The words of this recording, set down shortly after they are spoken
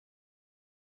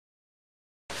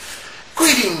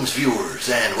Greetings, viewers,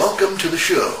 and welcome to the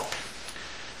show.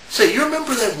 Say, you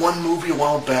remember that one movie a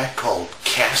while back called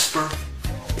Casper?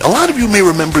 A lot of you may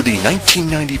remember the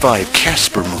 1995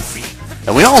 Casper movie.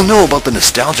 And we all know about the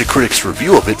Nostalgia Critics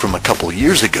review of it from a couple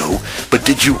years ago, but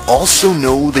did you also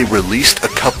know they released a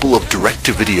couple of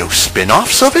direct-to-video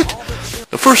spin-offs of it?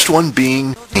 The first one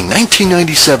being in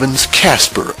 1997's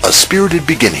Casper, A Spirited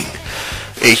Beginning.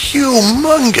 A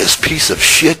humongous piece of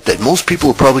shit that most people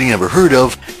have probably never heard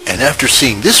of, and after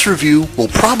seeing this review, will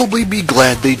probably be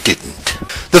glad they didn't.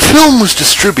 The film was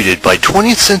distributed by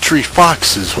 20th Century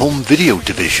Fox's home video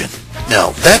division.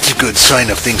 Now, that's a good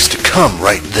sign of things to come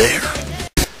right there.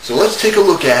 So let's take a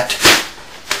look at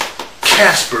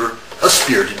Casper, A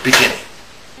Spirited Beginning.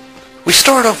 We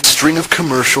start off with a string of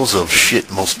commercials of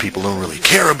shit most people don't really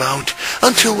care about,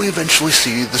 until we eventually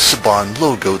see the Saban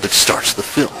logo that starts the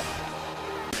film.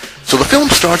 So the film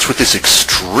starts with this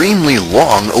extremely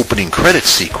long opening credits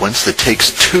sequence that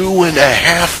takes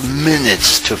 2.5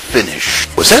 minutes to finish.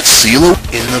 Was that CeeLo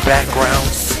in the background?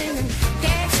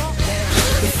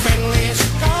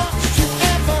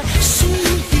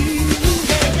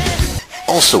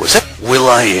 Also, is that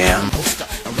will.i.am?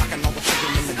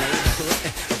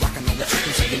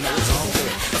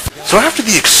 So after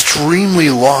the extremely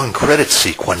long credits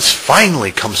sequence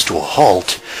finally comes to a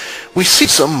halt, we see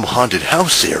some haunted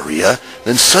house area,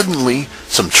 then suddenly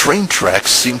some train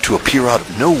tracks seem to appear out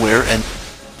of nowhere and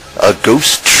a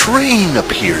ghost train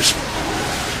appears.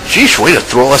 Sheesh, way to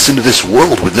throw us into this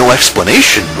world with no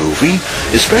explanation, movie,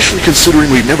 especially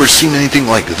considering we've never seen anything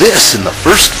like this in the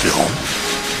first film.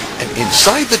 And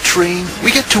inside the train,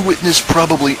 we get to witness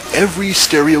probably every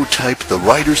stereotype the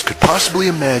writers could possibly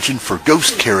imagine for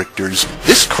ghost characters.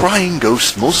 This crying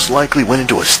ghost most likely went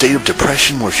into a state of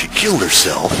depression where she killed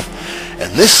herself.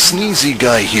 And this sneezy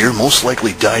guy here most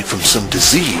likely died from some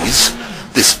disease.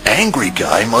 This angry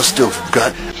guy must have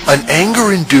got an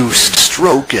anger-induced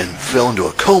stroke and fell into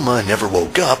a coma and never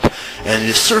woke up. And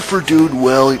his surfer dude,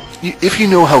 well, if you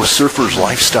know how surfers'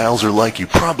 lifestyles are like, you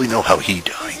probably know how he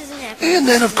died. And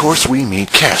then, of course, we meet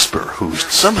Casper, who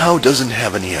somehow doesn't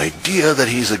have any idea that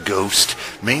he's a ghost,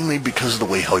 mainly because of the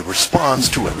way how he responds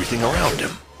to everything around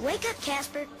him. Wake up,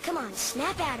 Casper. Come on,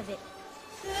 snap out of it.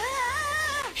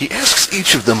 He asks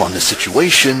each of them on the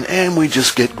situation, and we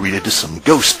just get greeted to some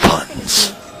ghost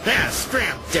puns. Yeah,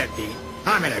 scram, deadbeat.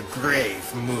 I'm in a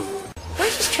grave mood.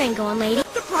 Where's this train going, lady?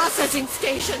 The processing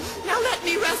station. Now let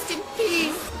me rest in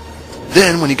peace.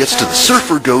 Then, when he gets to the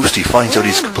surfer ghost, he finds out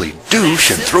he's a complete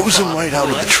douche and throws him right out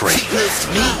of the train.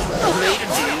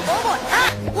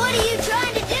 What are you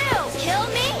trying to do? Kill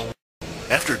me?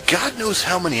 After God knows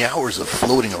how many hours of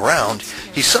floating around,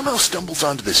 he somehow stumbles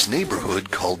onto this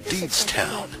neighborhood called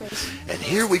Deedstown. And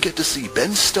here we get to see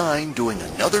Ben Stein doing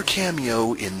another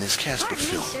cameo in this Casper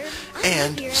film.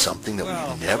 And something that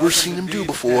we've never seen him do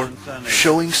before,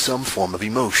 showing some form of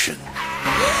emotion.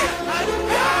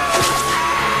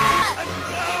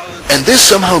 And this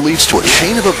somehow leads to a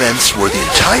chain of events where the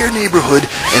entire neighborhood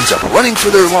ends up running for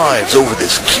their lives over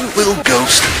this cute little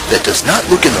ghost that does not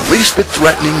look in the least bit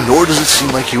threatening, nor does it seem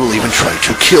like he will even try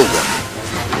to kill them.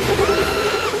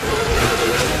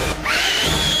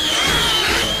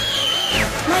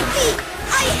 My feet!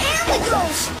 I am the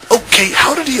ghost! Okay,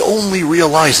 how did he only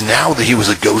realize now that he was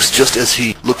a ghost just as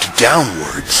he looked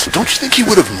downwards? Don't you think he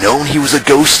would have known he was a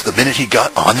ghost the minute he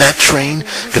got on that train,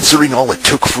 considering all it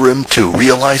took for him to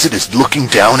realize it is looking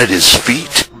down at his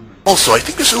feet? Also, I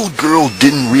think this little girl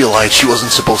didn't realize she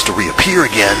wasn't supposed to reappear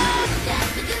again.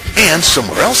 And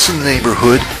somewhere else in the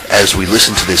neighborhood, as we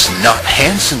listen to this Not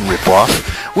Hansen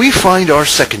ripoff, we find our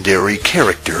secondary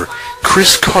character,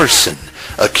 Chris Carson,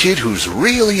 a kid who's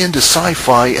really into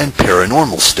sci-fi and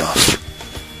paranormal stuff.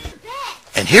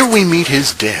 And here we meet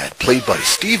his dad, played by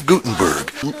Steve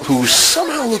Guttenberg, who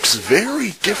somehow looks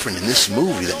very different in this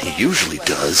movie than he usually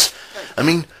does. I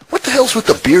mean, what the hell's with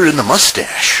the beard and the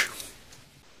mustache?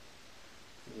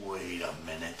 Wait a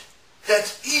minute.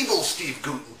 That's evil Steve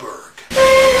Guttenberg.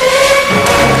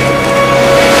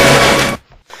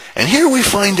 And here we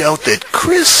find out that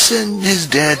Chris and his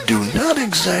dad do not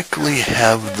exactly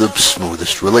have the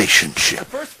smoothest relationship. The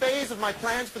first phase of my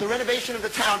plans for the renovation of the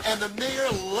town, and the mayor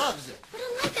loves it. But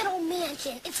I like that old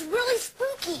mansion. It's really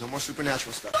spooky. No more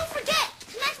supernatural stuff. Don't forget,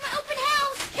 tonight's my open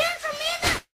house. Hear from me in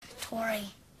the...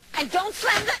 Tori. And don't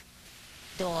slam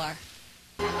the door.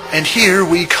 And here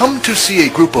we come to see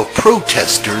a group of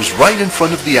protesters right in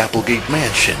front of the Applegate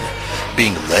mansion,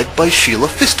 being led by Sheila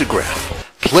Fistograph,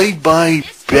 played by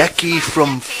Becky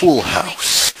from Full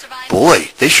House.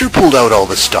 Boy, they sure pulled out all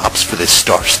the stops for this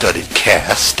star-studded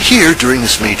cast. Here, during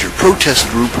this major protest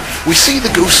group, we see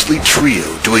the ghostly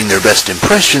trio doing their best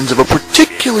impressions of a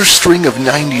particular string of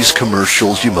 90s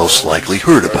commercials you most likely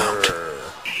heard about.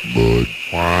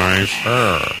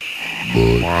 Budweiser.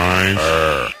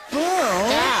 Budweiser.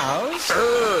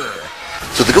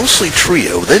 So the ghostly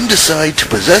trio then decide to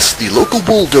possess the local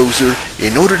bulldozer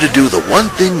in order to do the one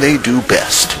thing they do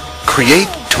best: create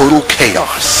total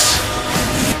chaos.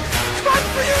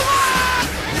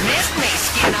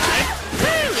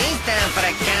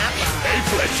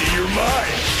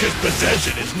 Because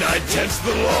possession is 9/10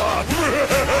 the law.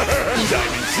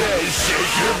 Simon says,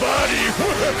 shake your body.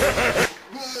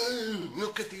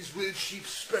 Look at these weird sheep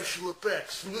special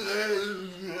effects.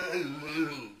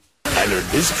 I learned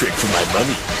this trick from my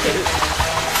mummy.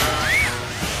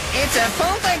 It's a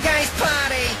poltergeist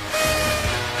party!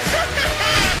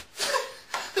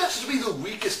 That's to be the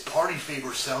weakest party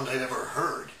favor sound I've ever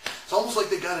heard. It's almost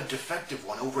like they got a defective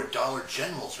one over at Dollar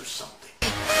General's or something.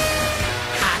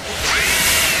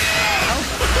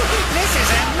 This is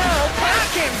a no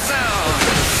parking zone!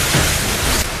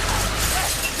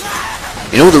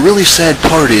 You know, the really sad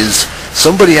part is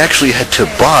somebody actually had to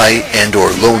buy and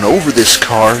or loan over this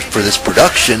car for this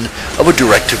production of a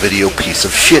direct-to-video piece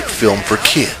of shit film for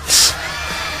kids.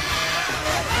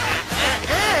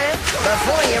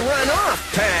 Before you run off,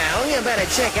 pal, you better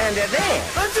check under there.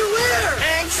 Underwear!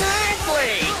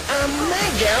 Exactly! A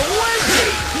mega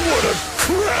onesie! What a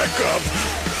crack-up!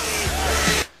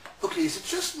 Okay, is it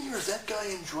just me or is that guy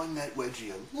enjoying that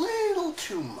wedgie a little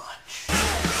too much?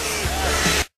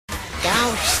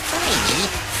 Ghostly,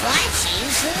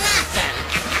 Flashy's nothing.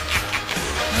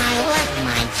 I like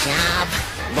my job.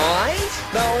 Boys,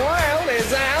 the world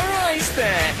is our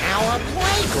oyster! Our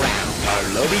playground. Our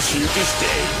love is here to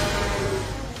stay.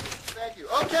 Thank you.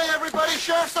 Okay, everybody,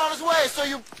 sheriff's on his way, so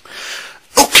you...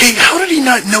 Okay, how did he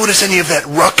not notice any of that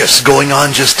ruckus going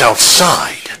on just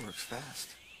outside?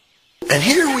 And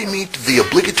here we meet the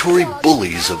obligatory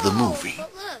bullies of the movie.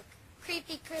 But look,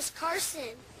 creepy Chris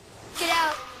Carson. Get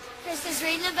out. Chris is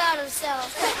reading about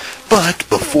himself. But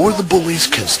before the bullies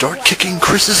can start kicking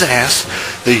Chris's ass,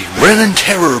 they run in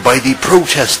terror by the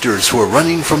protesters who are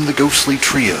running from the ghostly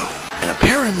trio. And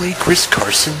apparently Chris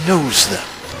Carson knows them.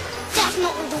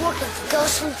 Definitely the work of the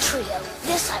ghostly trio.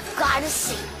 This I've got to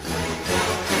see.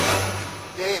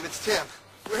 Dave, it's Tim.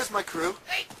 Where's my crew?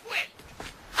 Hey, quit!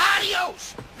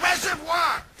 Adios!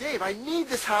 Reservoir! Dave, I need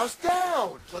this house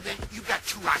down. Well, then, you got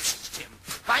two options, Tim.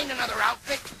 Find another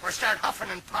outfit or start huffing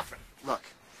and puffing. Look,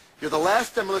 you're the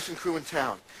last demolition crew in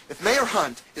town. If Mayor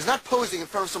Hunt is not posing in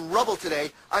front of some rubble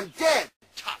today, I'm dead.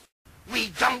 Tough.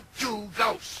 We don't do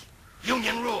ghosts.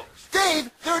 Union rules. Dave,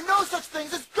 there are no such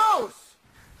things as ghosts.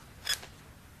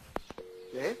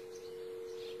 Dave?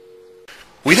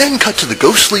 We then cut to the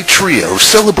ghostly trio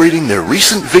celebrating their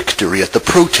recent victory at the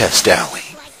protest alley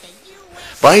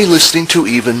by listening to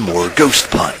even more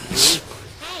ghost puns.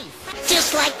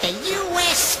 Just like the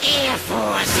U.S. Air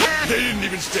Force. They didn't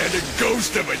even stand a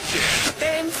ghost of a chance.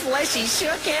 Them fleshy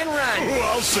sure can run. Oh,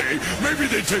 I'll say, maybe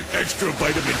they take extra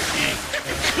vitamin E.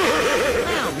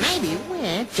 Well, maybe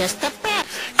we're just the best.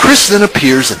 Chris then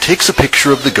appears and takes a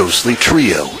picture of the ghostly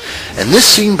trio, and this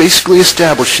scene basically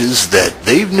establishes that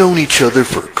they've known each other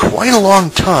for quite a long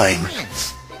time.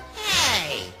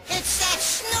 Hey, it's that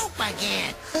Snoop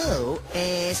again. Who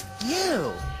is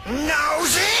you?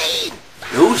 Nosy!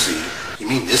 Nosy? You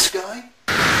mean this guy?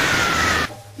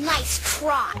 Nice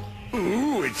try.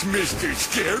 Ooh, it's Mr.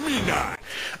 Scare Me Not.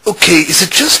 Okay, is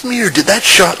it just me or did that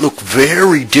shot look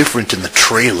very different in the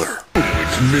trailer?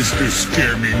 It's Mr.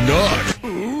 Scare Me Not.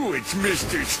 Ooh, it's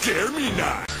Mr. Scare Me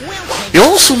Not. You'll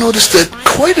also notice that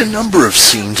quite a number of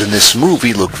scenes in this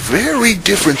movie look very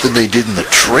different than they did in the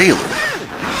trailer.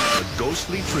 The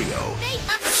ghostly trio.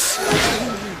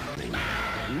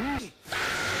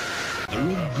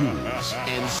 Goose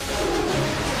and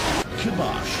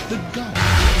Kibosh the Gun.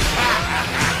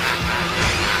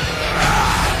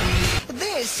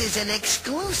 This is an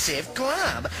exclusive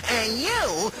club, and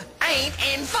you ain't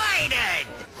invited!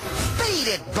 Beat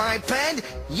it, biped!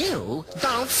 You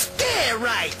don't scare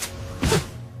right!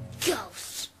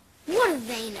 Ghosts. What do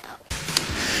they know?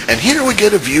 And here we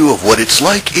get a view of what it's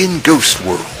like in Ghost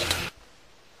World.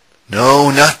 No,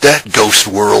 not that Ghost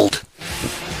World.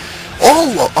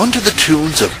 All under the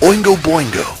tunes of Oingo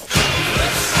Boingo.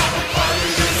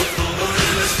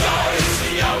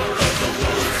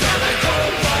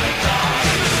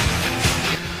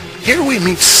 Here we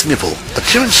meet Snivel, a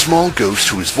timid small ghost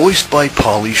who is voiced by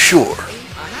Pauly Shore.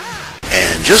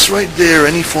 And just right there,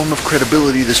 any form of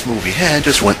credibility this movie had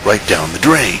just went right down the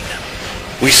drain.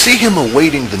 We see him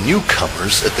awaiting the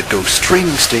newcomers at the Ghost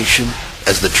training station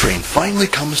as the train finally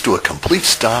comes to a complete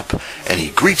stop, and he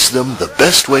greets them the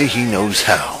best way he knows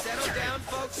how. Settle down,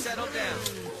 folks, settle down.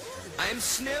 I'm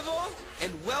Snivel,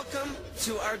 and welcome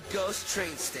to our Ghost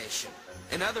train station.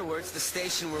 In other words, the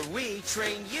station where we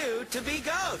train you to be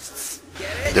ghosts.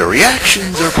 Get it? Their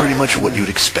reactions are pretty much what you'd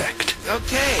expect.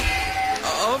 Okay.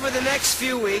 Over the next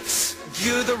few weeks,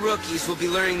 you, the rookies, will be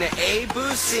learning the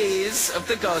A-B-C's of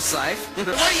the ghost life. What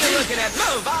are you looking at?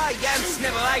 Move! I am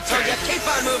Snivel. I told you, keep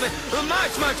on moving.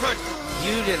 March, march, march.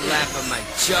 You didn't laugh at my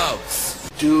jokes.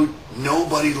 Dude,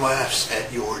 nobody laughs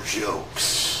at your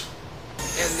jokes.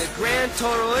 And the grand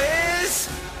total is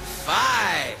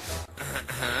 5.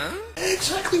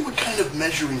 Exactly what kind of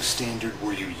measuring standard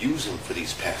were you using for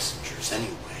these passengers,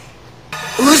 anyway?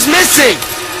 Who's missing?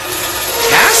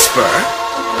 Casper?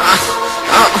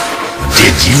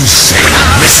 Did you say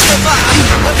missing?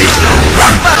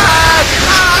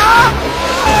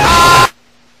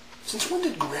 Since when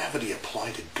did gravity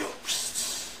apply to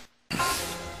ghosts?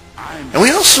 And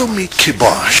we also meet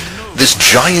Kibosh, this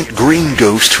giant green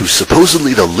ghost who's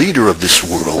supposedly the leader of this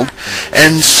world,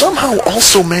 and somehow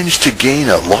also managed to gain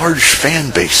a large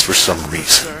fan base for some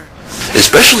reason.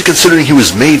 Especially considering he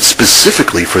was made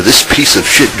specifically for this piece of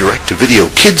shit direct-to-video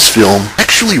kids film,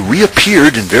 actually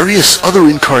reappeared in various other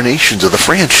incarnations of the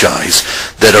franchise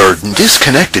that are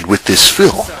disconnected with this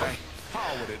film.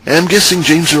 I'm guessing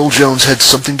James Earl Jones had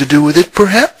something to do with it,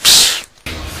 perhaps?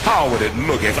 How would it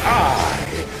look if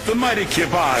I, the mighty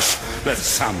Kibosh, let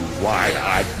some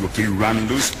wide-eyed rookie run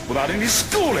loose without any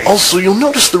schooling? Also, you'll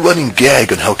notice the running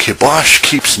gag on how Kibosh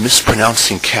keeps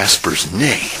mispronouncing Casper's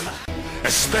name.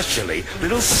 Especially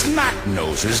little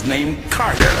snot-noses named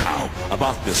Carter. How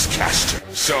about this Casper?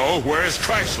 So, where's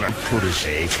Chrysler?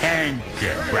 Protege can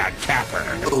get Brad Capper.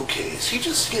 Okay, is he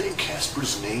just getting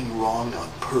Casper's name wrong on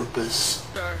purpose?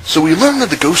 So we learn that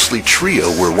the ghostly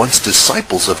trio were once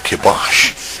disciples of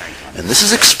Kibosh, and this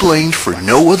is explained for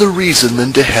no other reason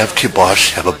than to have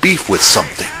Kibosh have a beef with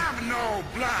something.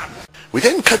 We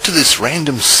then cut to this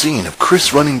random scene of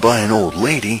Chris running by an old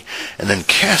lady, and then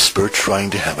Casper trying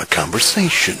to have a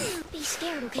conversation.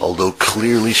 Although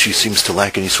clearly she seems to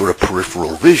lack any sort of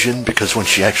peripheral vision, because when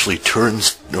she actually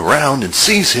turns around and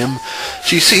sees him,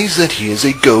 she sees that he is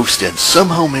a ghost and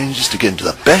somehow manages to get into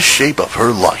the best shape of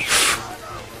her life.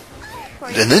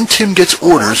 And then Tim gets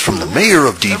orders from the mayor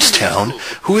of Deedstown,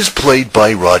 who is played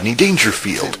by Rodney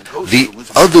Dangerfield, the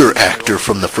other actor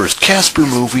from the first Casper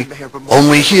movie,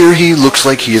 only here he looks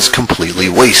like he is completely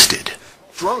wasted.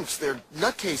 Drunks, they're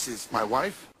nutcases. My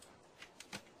wife?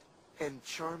 And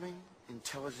charming,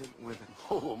 intelligent women.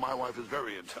 Oh, my wife is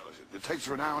very intelligent. It takes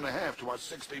her an hour and a half to watch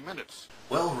 60 Minutes.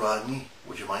 Well, Rodney,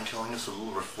 would you mind telling us a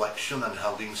little reflection on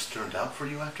how things turned out for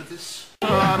you after this?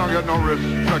 I don't get no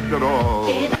respect at all.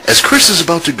 As Chris is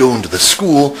about to go into the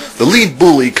school, the lead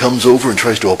bully comes over and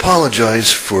tries to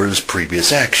apologize for his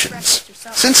previous actions.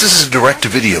 Since this is a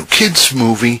direct-to-video kids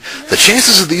movie, the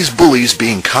chances of these bullies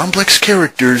being complex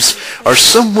characters are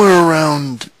somewhere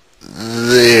around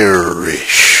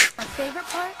there-ish. My favorite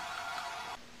part?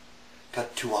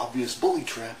 Cut to obvious bully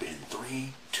trap in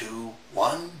 3, 2,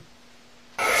 1.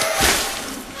 They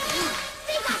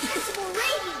got sensible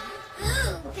rating.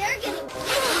 Ooh, they're getting...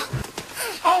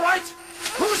 All right,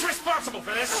 who's responsible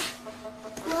for this?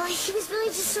 Well, he was really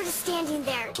just sort of standing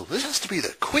there. So this has to be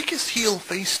the quickest heel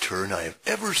face turn I have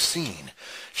ever seen.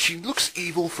 She looks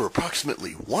evil for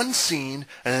approximately one scene,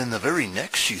 and in the very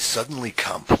next she's suddenly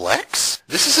complex?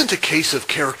 This isn't a case of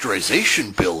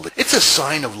characterization build, it's a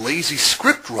sign of lazy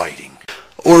script writing.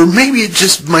 Or maybe it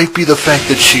just might be the fact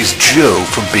that she's Joe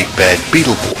from Big Bad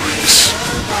Beetleborgs.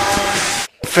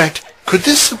 In fact, could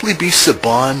this simply be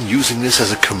Saban using this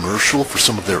as a commercial for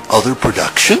some of their other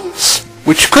productions?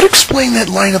 Which could explain that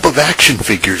lineup of action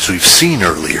figures we've seen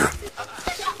earlier.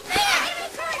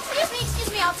 Excuse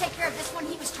me, I'll take care of this one.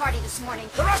 He was tardy this morning.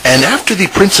 And after the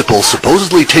principal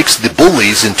supposedly takes the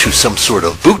bullies into some sort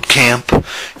of boot camp,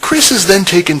 Chris is then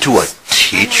taken to a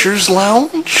teacher's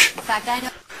lounge? In fact, I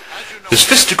know. His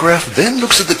fistograph then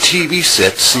looks at the TV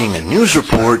set, seeing a news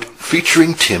report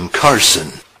featuring Tim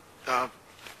Carson.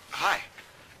 Hi.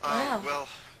 Wow. Well,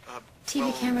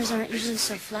 TV cameras aren't usually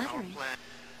so flattering.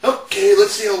 Okay,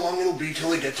 let's see how long it'll be till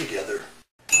they get together.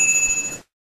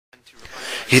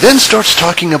 He then starts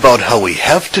talking about how we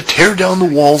have to tear down the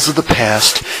walls of the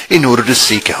past in order to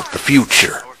seek out the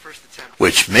future,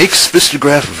 which makes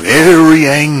Fistograph very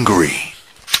angry,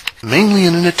 mainly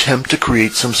in an attempt to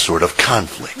create some sort of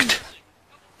conflict.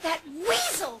 That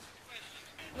weasel!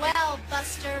 Well,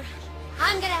 Buster,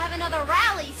 I'm gonna have another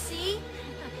rally, see?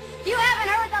 You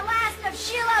haven't heard the last of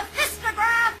Sheila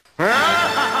Fistograph!